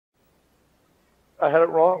I had it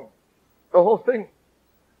wrong. The whole thing.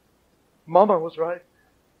 Mama was right.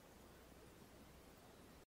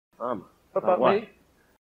 Mama? About what? me.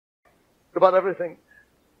 About everything.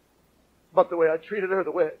 About the way I treated her,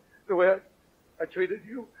 the way I treated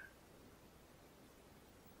you.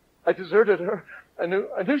 I deserted her. I knew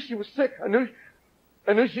she was sick. I knew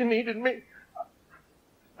she needed me.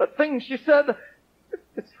 The thing she said,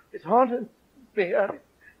 it's haunted me.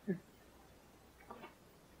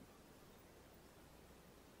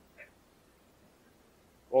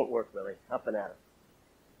 Won't work, Willie. Up and at it.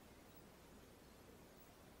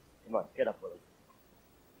 Come on, get up, Willie.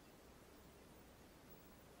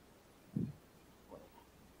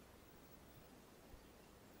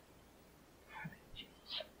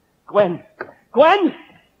 Gwen! Gwen!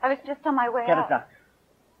 I was just on my way Get out. a doctor.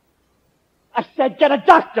 I said get a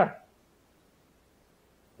doctor!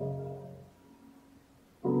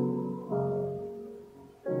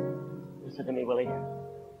 Listen to me, Willie.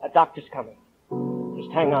 A doctor's coming.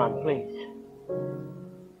 Just hang on, please.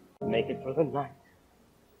 Make it through the night.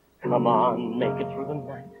 Come on, make it through the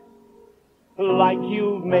night. Like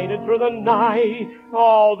you've made it through the night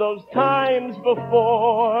all those times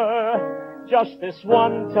before. Just this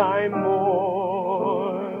one time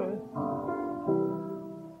more.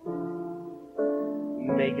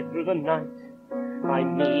 Make it through the night. I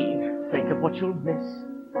mean, think of what you'll miss.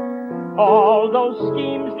 All those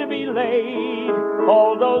schemes to be laid,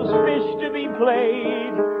 all those fish to be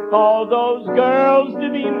played, all those girls to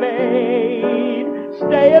be made.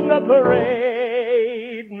 Stay in the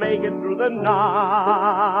parade, make it through the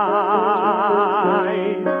night.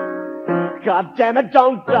 God damn it,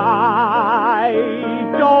 don't die,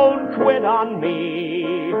 don't quit on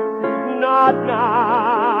me. Not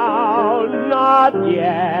now, not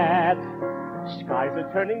yet. Skies are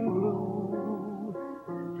turning blue,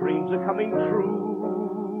 dreams are coming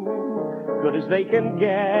true, good as they can get.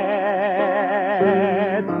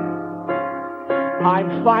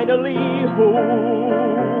 I'm finally who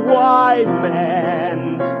I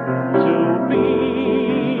meant to be.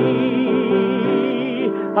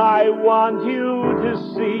 I want you to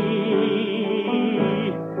see,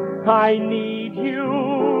 I need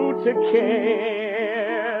you to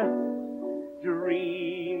care.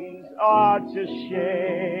 Dreams are to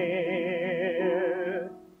share.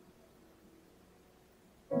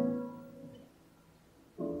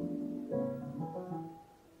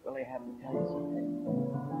 Well, I have to tell you something.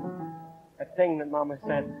 That thing that Mama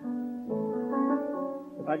said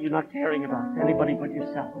about you not caring about anybody but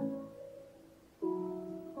yourself.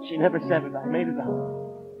 She never said it. I made it up.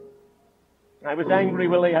 I was angry,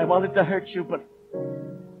 Willie. I wanted to hurt you, but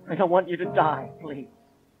I don't want you to die, please.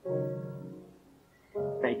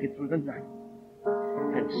 Make it through the night,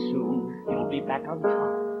 and soon you'll be back on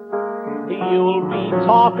top. You'll be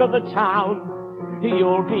talk of the town.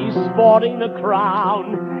 You'll be sporting the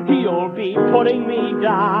crown. You'll be putting me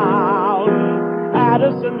down.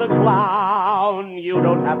 Addison the clown, you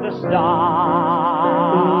don't have to stop.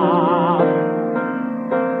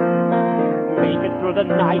 Make it through the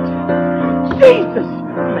night. Jesus!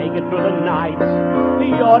 Make it through the night.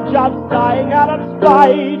 You're just dying out of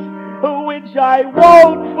spite, which I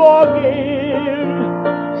won't forgive.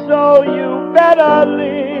 So you better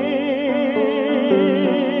live.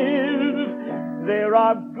 There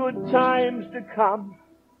are good times to come.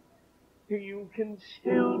 You can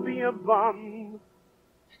still be a bum,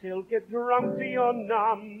 still get drunk till you're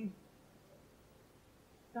numb.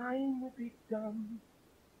 Dying will be dumb.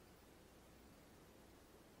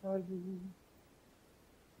 Honey,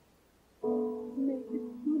 make it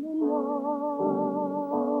through the night.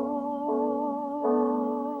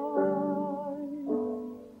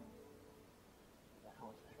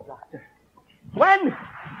 Doctor. Gwen!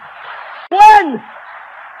 Gwen!